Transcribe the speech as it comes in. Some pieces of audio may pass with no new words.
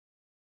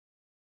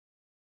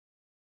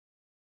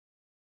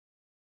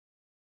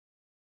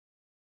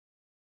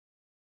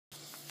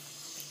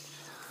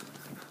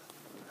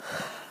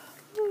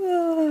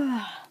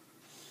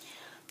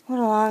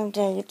long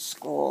day at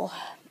school.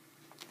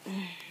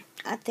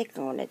 I think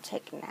I'm going to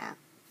take a nap.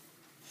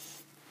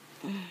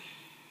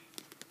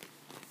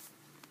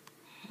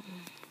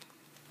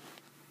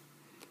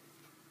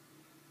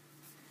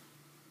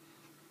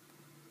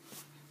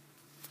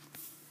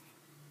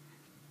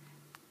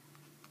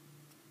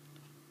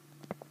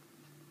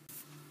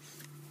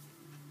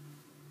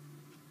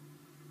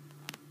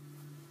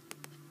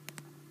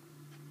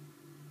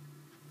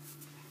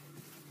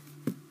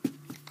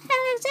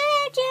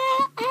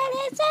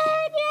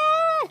 Alexandra!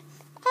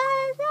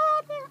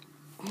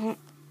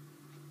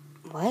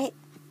 What?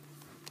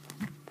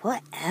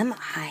 What am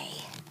I?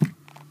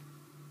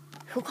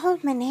 Who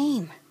called my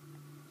name?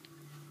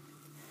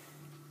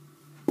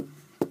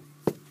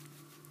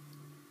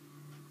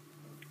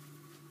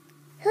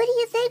 Who do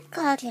you think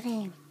called your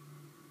name?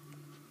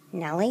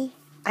 Nellie?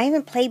 I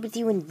haven't played with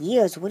you in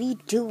years. What are you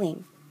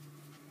doing?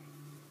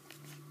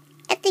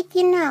 I think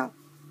you know.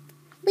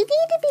 We need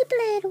to be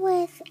played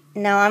with.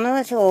 No, I'm a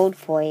little old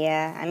for you.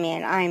 I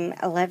mean, I'm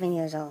 11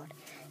 years old.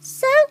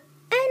 So,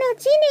 I know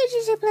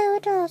teenagers who play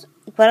with dolls.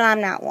 But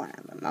I'm not one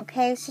of them,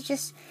 okay? So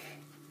just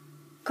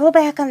go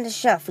back on the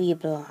shelf where you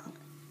belong.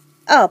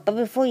 Oh, but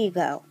before you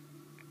go,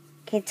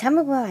 can you tell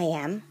me where I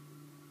am?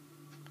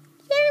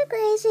 You're in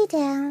Crazy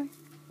Town.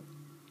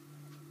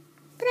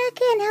 But I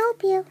can't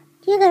help you.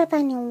 You gotta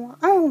find your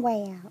own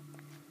way out.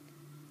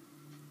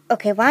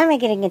 Okay, why am I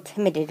getting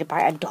intimidated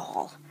by a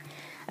doll?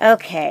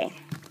 Okay,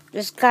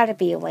 there's gotta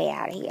be a way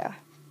out of here.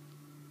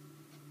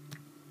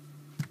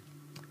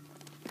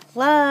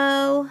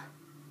 Hello?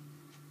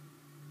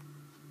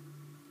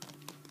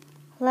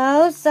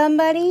 Hello,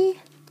 somebody?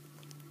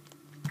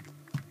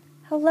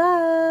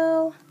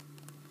 Hello?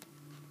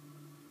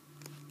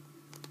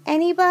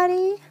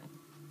 Anybody?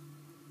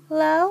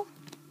 Hello?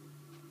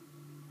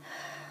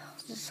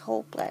 This is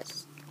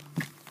hopeless.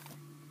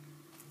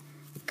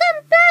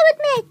 Come play with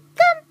me!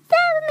 Come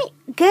play with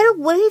me! Get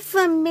away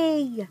from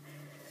me!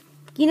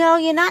 You know,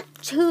 you're not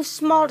too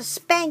small to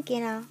spank,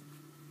 you know.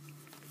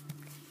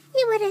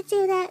 You wouldn't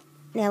do that.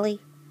 Nellie,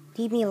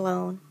 leave me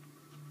alone.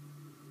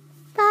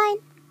 Fine.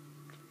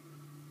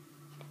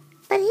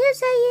 But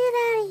here's how you get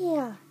out of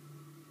here.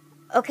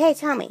 Okay,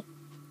 tell me.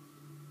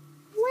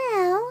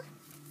 Well,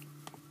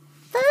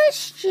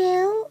 first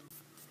you...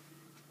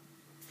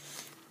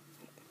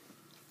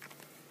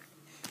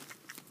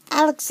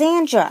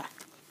 Alexandra!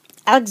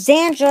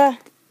 Alexandra!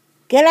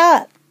 Get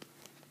up!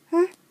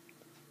 Huh?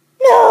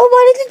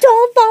 Nobody,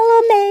 don't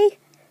follow me!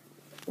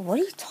 What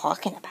are you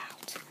talking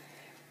about?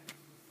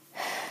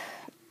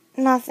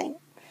 Nothing.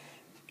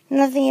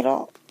 Nothing at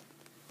all.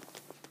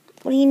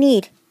 What do you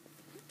need?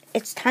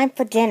 It's time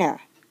for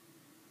dinner.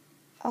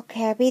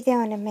 Okay, I'll be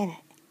there in a minute.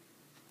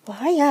 Well,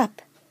 hurry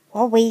up.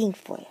 We're waiting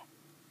for you.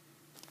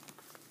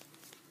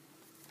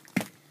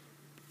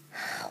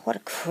 What a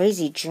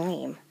crazy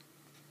dream.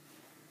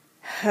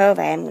 Oh,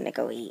 I'm gonna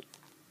go eat.